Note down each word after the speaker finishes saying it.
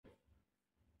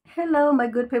Hello, my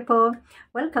good people.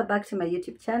 Welcome back to my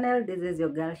YouTube channel. This is your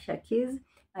girl Shakiz,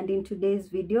 and in today's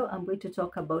video, I'm going to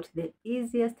talk about the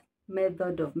easiest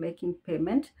method of making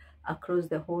payment across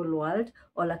the whole world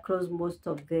or across most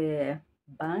of the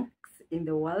banks in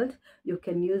the world. You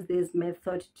can use this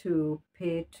method to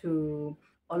pay to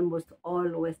almost all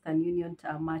Western Union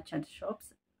merchant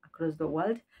shops across the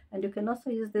world, and you can also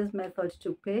use this method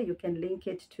to pay. You can link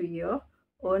it to your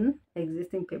own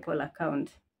existing PayPal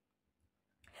account.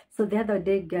 So the other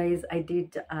day, guys, I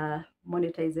did a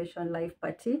monetization live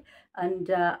party, and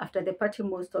after the party,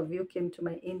 most of you came to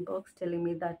my inbox telling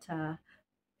me that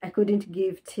I couldn't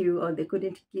give to you, or they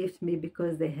couldn't gift me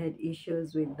because they had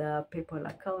issues with the PayPal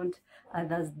account.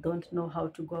 Others don't know how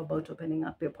to go about opening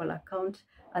a PayPal account.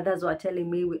 Others were telling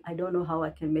me, I don't know how I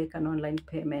can make an online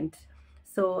payment.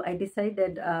 So I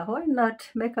decided, why not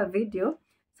make a video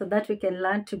so that we can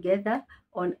learn together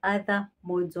on other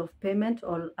modes of payment,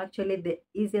 or actually the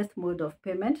easiest mode of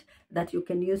payment that you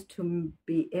can use to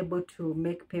be able to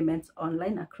make payments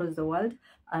online across the world,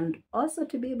 and also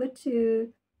to be able to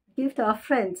give to our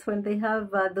friends when they have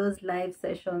those live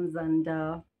sessions and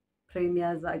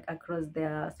premieres across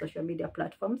their social media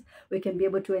platforms. We can be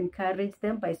able to encourage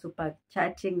them by super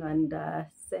chatting and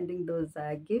sending those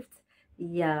gifts.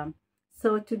 Yeah.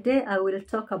 So today I will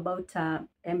talk about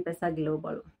M-pesa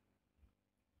Global.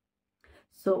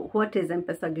 So what is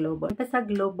M-pesa Global? M-pesa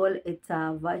Global, it's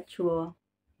a virtual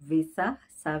visa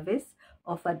service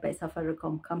offered by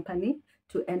Safaricom company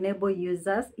to enable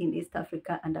users in East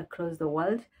Africa and across the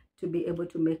world to be able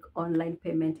to make online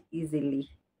payment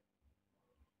easily.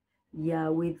 Yeah,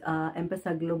 with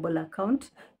M-pesa Global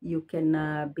account, you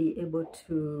can be able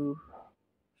to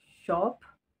shop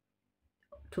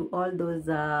to all those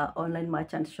online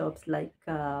merchant shops like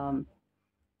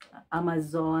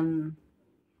Amazon,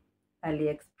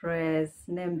 AliExpress,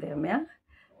 name them. Yeah,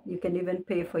 you can even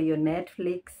pay for your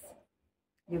Netflix.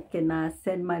 You can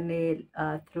send money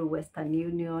through Western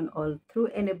Union or through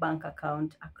any bank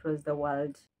account across the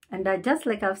world. And just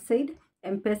like I've said,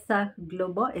 M-pesa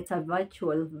Global, it's a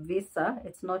virtual visa.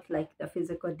 It's not like the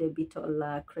physical debit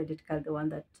or credit card, the one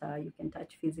that you can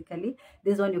touch physically.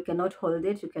 This one, you cannot hold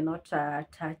it, you cannot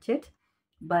touch it.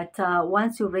 But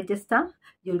once you register,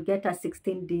 you'll get a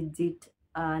 16-digit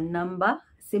number,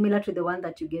 similar to the one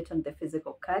that you get on the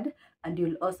physical card. And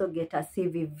you'll also get a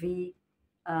CVV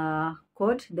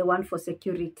code, the one for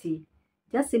security,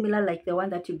 just similar like the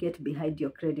one that you get behind your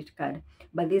credit card,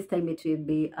 but this time it will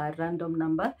be a random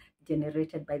number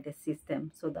generated by the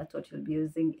system. So that's what you'll be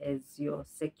using as your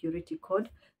security code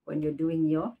when you're doing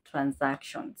your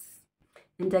transactions.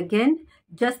 And again,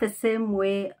 just the same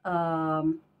way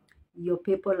your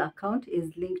PayPal account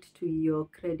is linked to your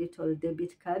credit or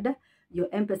debit card, your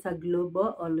M-pesa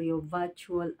Global or your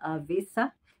virtual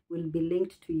visa will be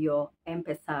linked to your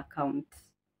M-pesa account,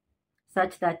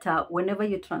 such that whenever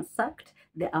you transact,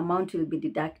 the amount will be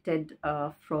deducted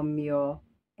from your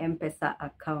M-pesa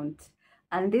account.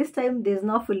 And this time, there's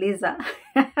no Fuliza.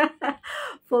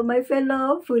 For my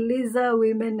fellow Fuliza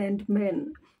women and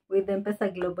men, with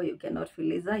M-pesa Global, you cannot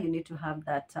Fuliza. You need to have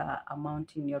that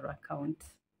amount in your account.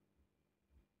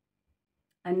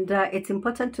 And it's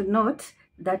important to note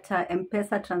that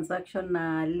M-pesa transaction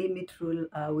limit rule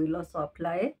will also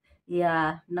apply.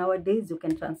 Yeah, nowadays you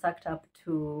can transact up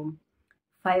to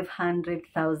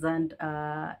 500,000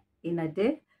 in a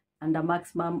day, and a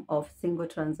maximum of single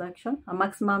transaction, a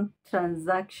maximum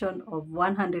transaction of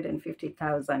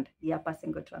 150,000, yeah, per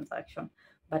single transaction,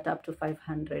 but up to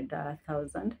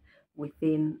 500,000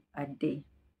 within a day.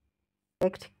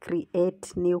 Select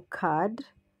create new card.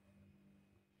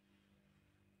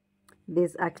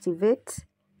 This activate,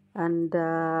 and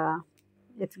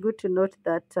it's good to note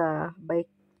that by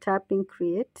tapping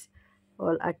create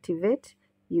or activate,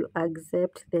 you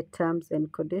accept the terms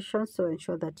and conditions. So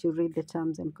ensure that you read the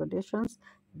terms and conditions,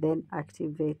 then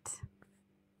activate.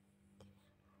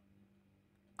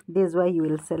 This is where you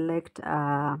will select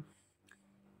the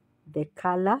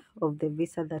color of the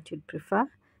visa that you'd prefer.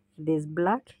 There's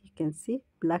black, you can see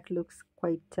black looks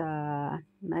quite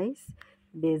nice.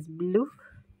 There's blue,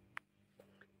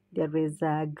 there is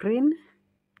green,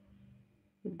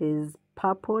 there's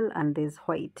purple, and there's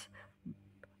white,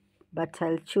 but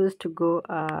I'll choose to go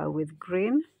with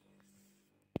green.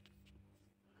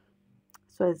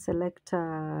 So I select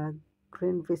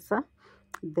green visa,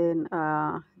 then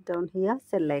down here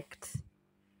select.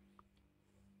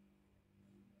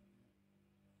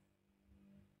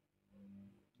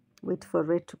 Wait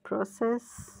for it to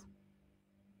process.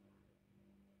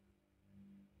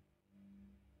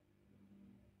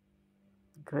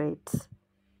 Great.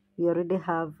 we already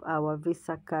have our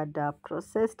Visa card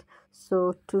processed.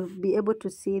 So to be able to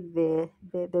see the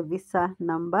Visa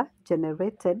number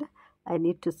generated, I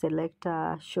need to select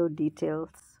show details.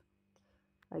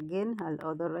 Again,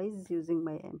 I'll authorize using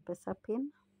my M-pesa pin.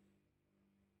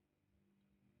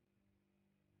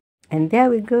 And there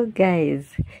we go,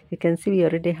 guys. You can see we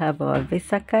already have our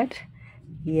Visa card.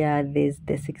 Yeah, there's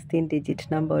the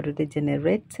 16-digit number already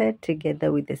generated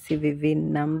together with the CVV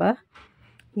number.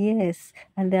 Yes,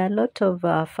 and there are a lot of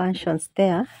functions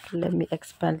there. Let me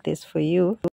expand this for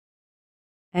you.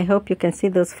 I hope you can see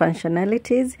those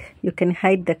functionalities. You can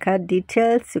hide the card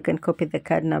details. You can copy the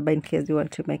card number in case you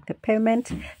want to make the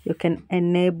payment. You can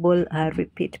enable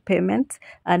repeat payments.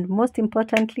 And most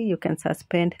importantly, you can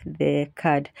suspend the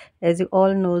card. As you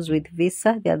all know, with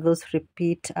Visa, there are those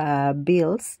repeat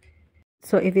bills.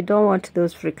 So if you don't want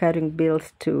those recurring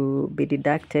bills to be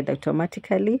deducted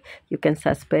automatically, you can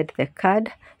suspend the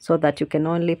card so that you can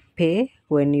only pay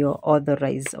when you're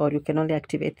authorized, or you can only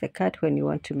activate the card when you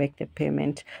want to make the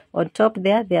payment. On top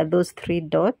there are those 3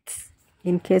 dots.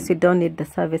 In case you don't need the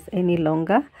service any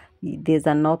longer, there's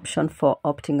an option for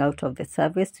opting out of the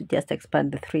service. You just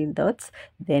expand the 3 dots,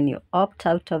 then you opt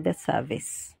out of the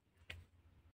service.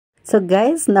 So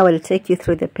guys, now I'll take you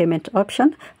through the payment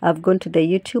option. I've gone to the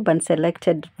YouTube and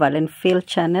selected Valenphil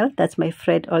channel. That's my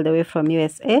friend all the way from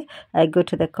USA. I go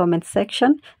to the comment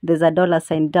section. There's a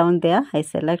 $sign down there. I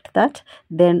select that.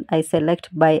 Then I select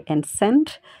buy and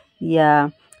send.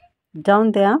 Yeah,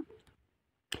 down there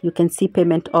you can see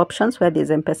payment options where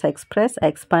there's M-pesa Express. I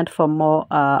expand for more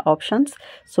options.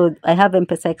 So I have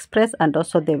M-pesa Express and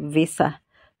also the Visa,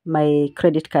 my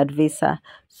credit card Visa.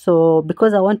 So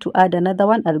because I want to add another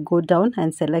one, I'll go down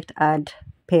and select add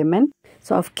payment.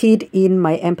 So I've keyed in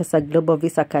my M-pesa Global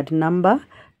Visa card number,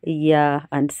 yeah,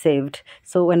 and saved.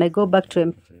 So when I go back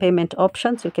to payment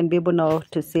options, you can be able now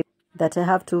to see that I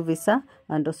have 2 Visa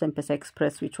and also M-pesa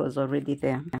Express, which was already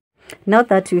there. Now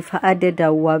that we've added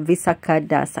our Visa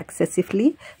card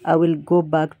successfully, I will go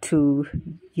back to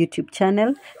YouTube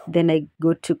channel. Then I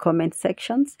go to comment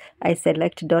sections. I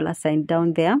select $sign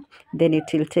down there. Then it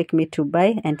will take me to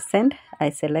buy and send.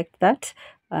 I select that.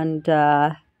 And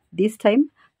this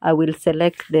time I will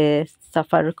select the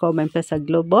Safaricom M-pesa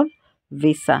Global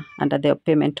Visa under the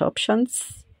payment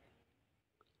options.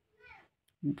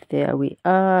 There we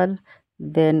are.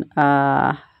 Then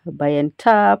buy and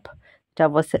tap. It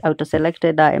was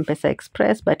auto-selected M-pesa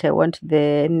Express, but I want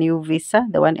the new Visa,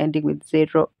 the one ending with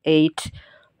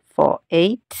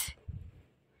 0848.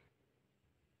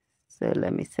 So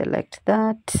let me select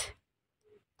that.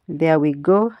 There we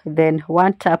go. Then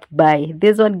one tap buy.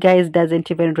 This one, guys, doesn't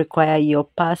even require your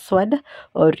password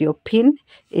or your PIN.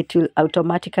 It will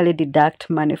automatically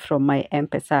deduct money from my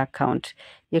M-pesa account.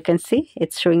 You can see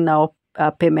it's showing now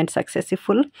payment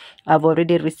successful. I've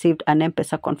already received an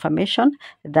M-pesa confirmation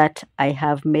that I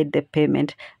have made the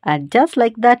payment. And just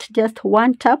like that, just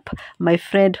one tap, my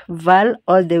friend Val,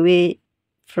 all the way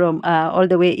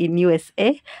in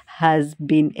USA, has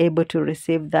been able to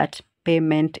receive that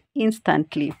payment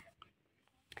instantly.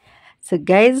 So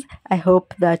guys, I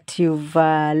hope that you've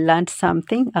learned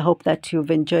something. I hope that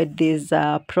you've enjoyed this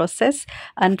process.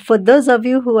 And for those of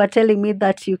you who are telling me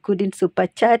that you couldn't super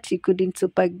chat, you couldn't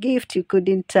super gift, you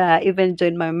couldn't even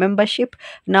join my membership,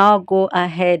 now go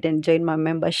ahead and join my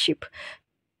membership.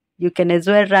 You can as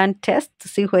well run tests to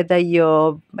see whether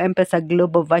your M-pesa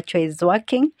Global Virtual is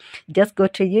working. Just go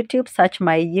to YouTube, search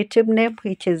my YouTube name,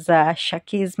 which is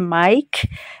Shaki's Mic.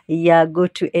 Yeah, go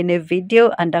to any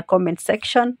video under comment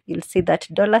section. You'll see that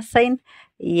 $sign.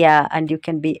 Yeah, and you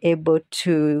can be able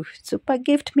to super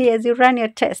gift me as you run your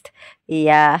test.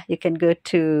 Yeah, you can go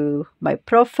to my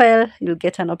profile. You'll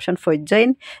get an option for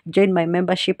join my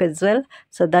membership as well,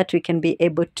 so that we can be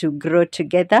able to grow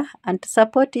together and to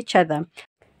support each other.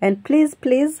 And please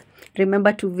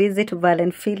remember to visit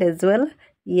Valenphil as well,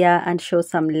 yeah, and show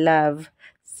some love.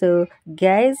 So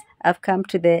guys, I've come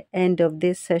to the end of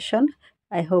this session.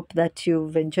 I hope that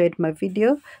you've enjoyed my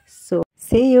video. So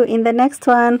see you in the next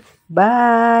one.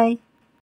 Bye.